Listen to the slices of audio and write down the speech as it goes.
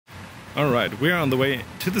Alright, we're on the way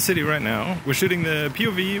to the city right now. We're shooting the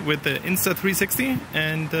POV with the Insta360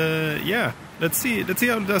 and yeah, let's see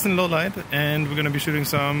how it does in low light. And we're gonna be shooting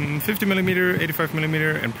some 50mm,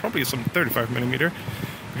 85mm and probably some 35mm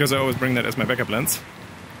because I always bring that as my backup lens.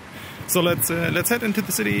 So let's head into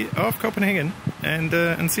the city of Copenhagen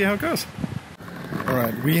and see how it goes.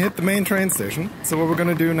 Alright, we hit the main train station. So what we're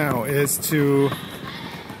gonna do now is to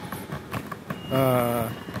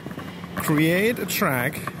create a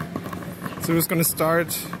track. So we're just going to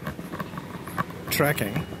start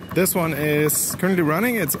tracking. This one is currently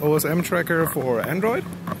running. It's OSM tracker for Android.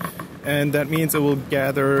 And that means it will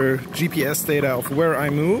gather GPS data of where I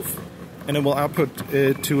move. And it will output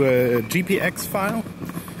it to a GPX file.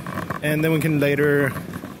 And then we can later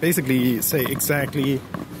basically say exactly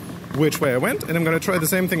which way I went. And I'm going to try the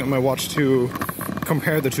same thing on my watch to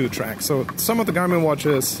compare the two tracks. So some of the Garmin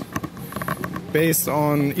watches, based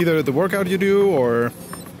on either the workout you do or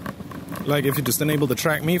like if you just enable the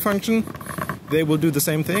track me function, they will do the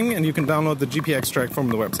same thing and you can download the GPX track from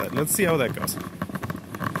the website. Let's see how that goes.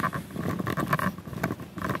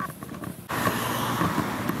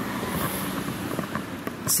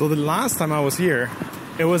 So the last time I was here,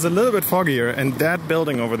 it was a little bit foggier and that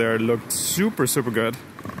building over there looked super good.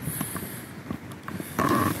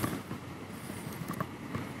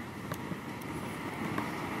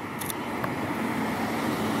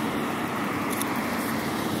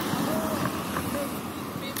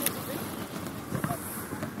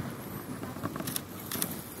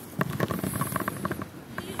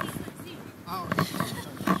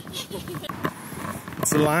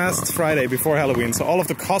 It's the last Friday before Halloween, so all of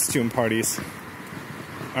the costume parties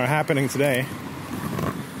are happening today.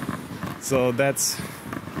 So that's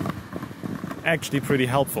actually pretty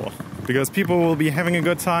helpful because people will be having a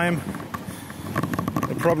good time.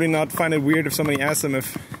 They'll probably not find it weird if somebody asks them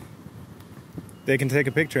if they can take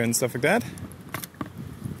a picture and stuff like that.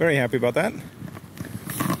 Very happy about that.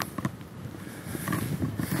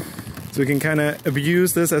 So we can kind of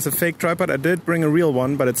abuse this as a fake tripod. I did bring a real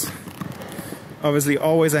one, but it's obviously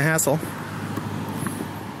always a hassle.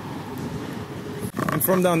 And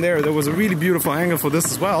from down there was a really beautiful angle for this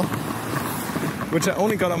as well, which I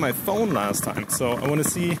only got on my phone last time. So I want to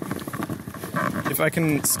see if I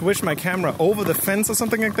can squish my camera over the fence or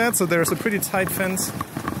something like that. So there's a pretty tight fence.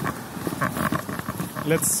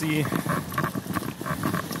 Let's see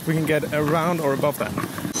if we can get around or above that.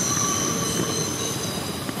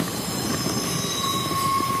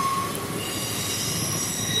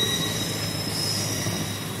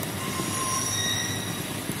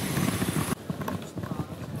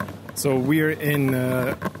 So we're in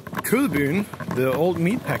Kødbyen, the old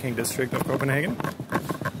meatpacking district of Copenhagen.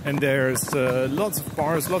 And there's lots of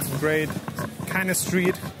bars, lots of great kind of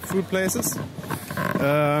street food places.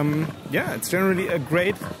 Yeah, it's generally a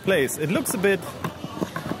great place. It looks a bit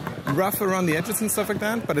rough around the edges and stuff like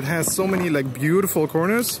that, but it has so many like beautiful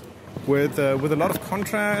corners with a lot of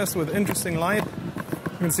contrast, with interesting light.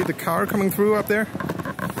 You can see the car coming through up there.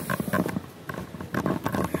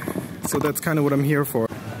 So that's kind of what I'm here for.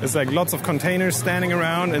 There's like lots of containers standing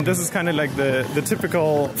around, and this is kind of like the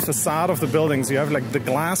typical facade of the buildings. You have like the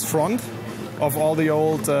glass front of all the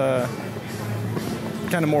old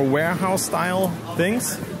kind of more warehouse style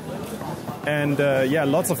things. And yeah,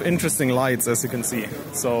 lots of interesting lights, as you can see.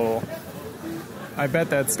 So I bet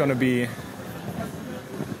that's gonna be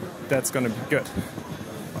good.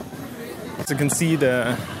 As you can see,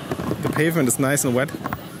 the pavement is nice and wet.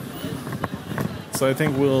 So I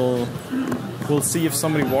think we'll see if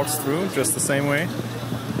somebody walks through just the same way.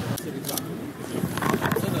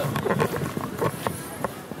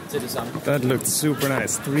 That looked super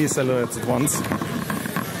nice. 3 silhouettes at once.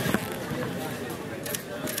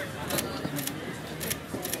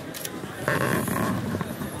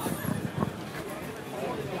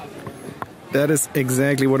 That is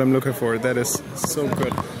exactly what I'm looking for. That is so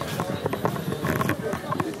good.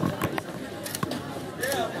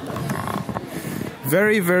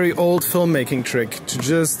 Very old filmmaking trick to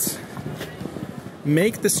just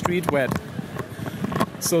make the street wet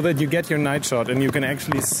so that you get your night shot and you can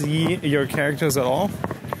actually see your characters at all.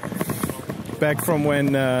 Back from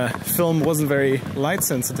when film wasn't very light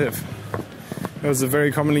sensitive. It was a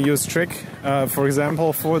very commonly used trick. For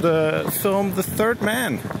example, for the film The Third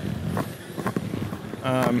Man.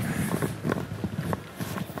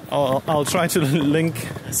 I'll try to link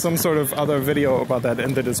some sort of other video about that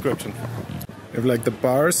in the description. We have like the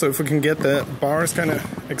bars, so if we can get the bars kind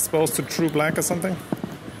of exposed to true black or something,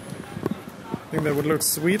 I think that would look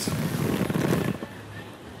sweet. And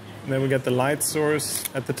then we get the light source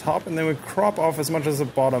at the top, and then we crop off as much as the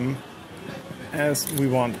bottom as we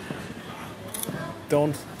want.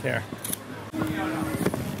 don't care.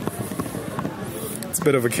 It's a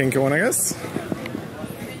bit of a kinky one, I guess.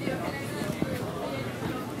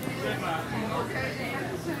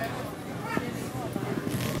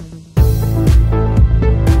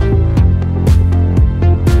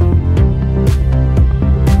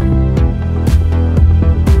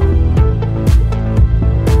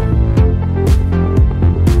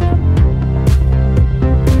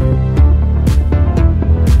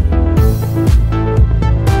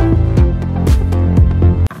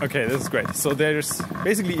 Okay, this is great. So there's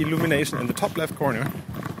basically illumination in the top left corner,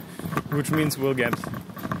 which means we'll get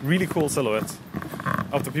really cool silhouettes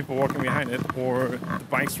of the people walking behind it, or the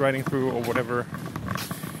bikes riding through, or whatever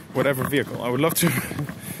vehicle. I would love to,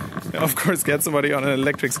 of course, get somebody on an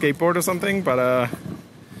electric skateboard or something, but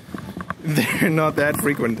they're not that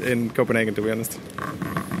frequent in Copenhagen, to be honest.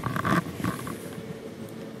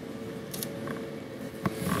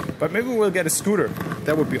 But maybe we'll get a scooter.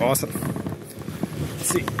 That would be awesome. Let's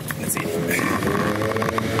see.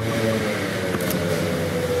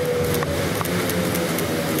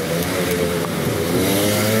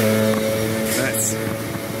 Nice.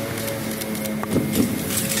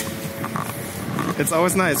 It's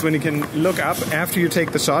always nice when you can look up after you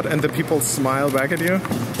take the shot and the people smile back at you.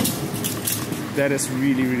 That is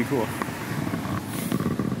really, really cool.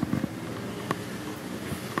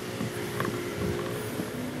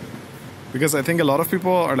 Because I think a lot of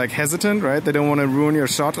people are like hesitant, right? They don't want to ruin your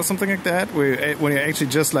shot or something like that. When you're actually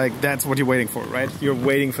just like, that's what you're waiting for, right? You're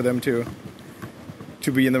waiting for them to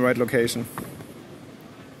be in the right location.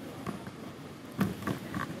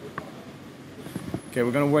 Okay,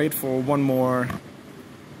 we're gonna wait for one more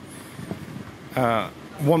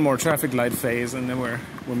traffic light phase, and then we're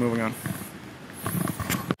moving on.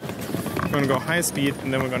 We're gonna go high speed,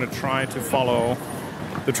 and then we're gonna try to follow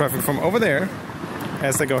the traffic from over there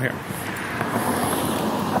as they go here.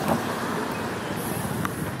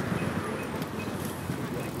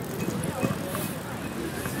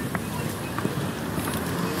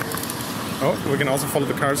 Oh, we can also follow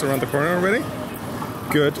the cars around the corner already.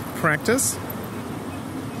 Good practice.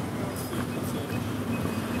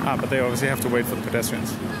 Ah, but they obviously have to wait for the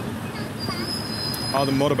pedestrians. Oh,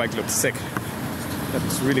 the motorbike looks sick. That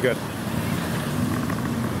looks really good.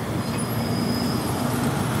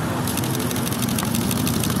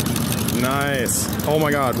 Nice. Oh my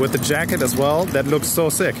god, with the jacket as well, that looks so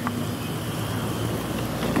sick.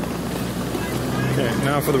 Okay,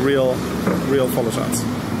 now for the real follow shots.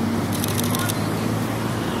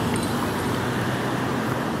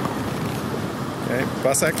 Okay,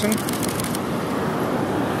 bus action.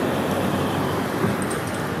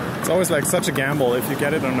 It's always like such a gamble if you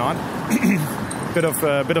get it or not. bit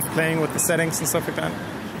of playing with the settings and stuff like that.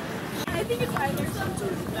 I think it's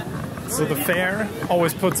either. So the fair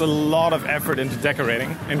always puts a lot of effort into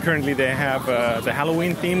decorating, and currently they have the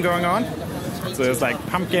Halloween theme going on. So there's like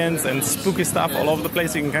pumpkins and spooky stuff all over the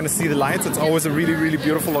place. You can kind of see the lights. It's always a really, really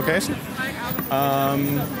beautiful location.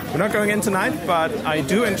 We're not going in tonight, but I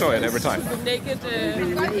do enjoy it every time.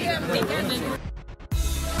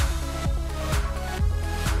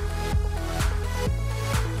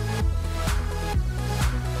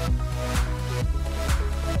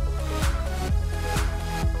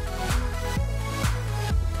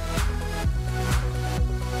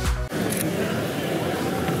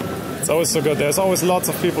 It's always so good. There's always lots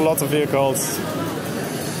of people, lots of vehicles.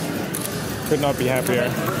 Could not be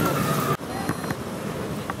happier.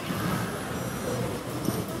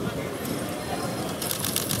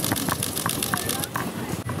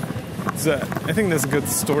 So I think there's a good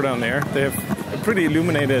store down there. They have pretty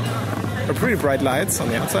illuminated, or pretty bright lights on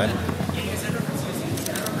the outside.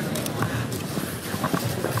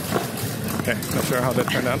 Okay, not sure how that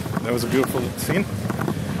turned out. That was a beautiful scene.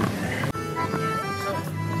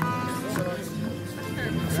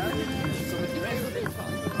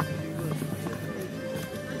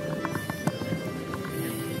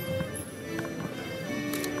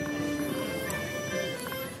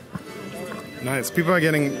 Nice. People are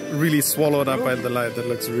getting really swallowed up by the light. That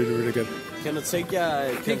looks really, really good. Can I take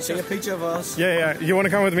a picture of us? Yeah. You want to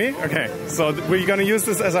come with me? Okay. So we're going to use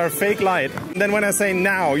this as our fake light. And then when I say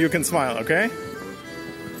now, you can smile, okay?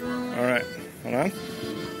 All right. Hold on.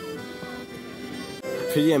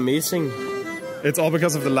 Pretty amazing. It's all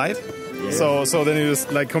because of the light? Yeah. So then you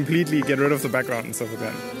just like completely get rid of the background and stuff like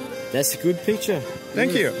that. That's a good picture.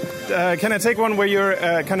 Thank you. Can I take one where you're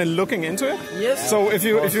kind of looking into it? Yes. So if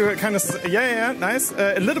you kind of nice.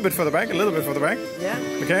 A little bit further back. Yeah.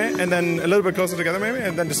 Okay, and then a little bit closer together maybe,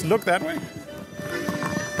 and then just look that way.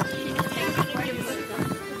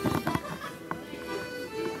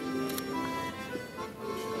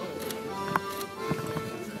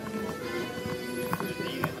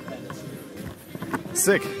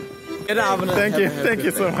 Sick. Thank you. Thank you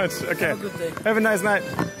so much. Okay. Have a good day. Have a nice night.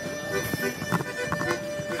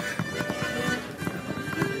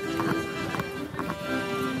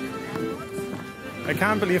 I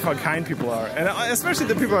can't believe how kind people are, and especially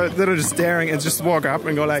the people that are just staring and just walk up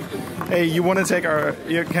and go like, "Hey, you want to take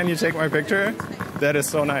can you take my picture?" That is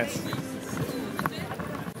so nice.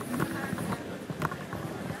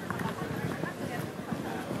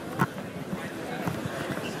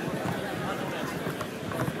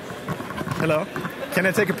 Hello. Can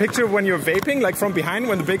I take a picture when you're vaping, like from behind,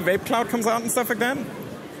 when the big vape cloud comes out and stuff like that?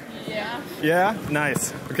 Yeah. Yeah?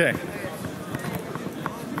 Nice. Okay.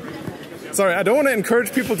 Sorry, I don't want to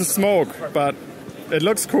encourage people to smoke, but it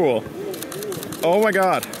looks cool. Oh my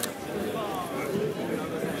god. Can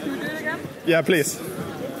we do it again? Yeah, please.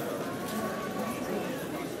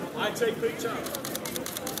 I take picture.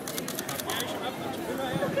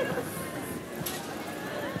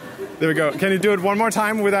 There we go. Can you do it one more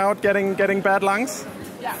time without getting bad lungs?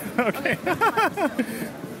 Yeah. Okay.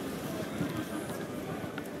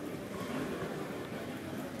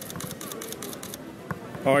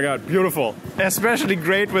 Oh my god, beautiful. Especially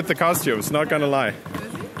great with the costumes, not gonna lie.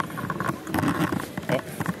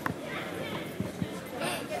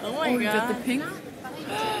 Oh my god. Got the pink.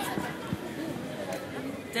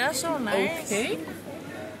 They're so nice. Okay.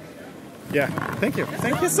 Yeah, thank you.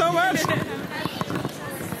 Thank you so much.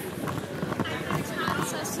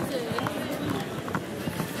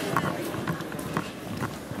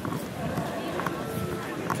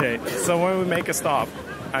 Okay, so when we make a stop,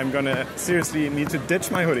 I'm gonna seriously need to ditch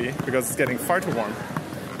my hoodie because it's getting far too warm.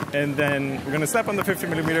 And then we're gonna step on the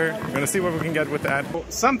 50mm, we're gonna see what we can get with that.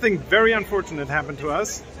 Something very unfortunate happened to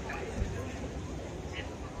us.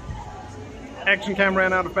 Action cam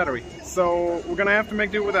ran out of battery. So we're gonna have to make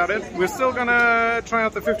do without it. We're still gonna try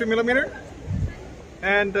out the 50mm.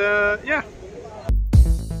 And yeah,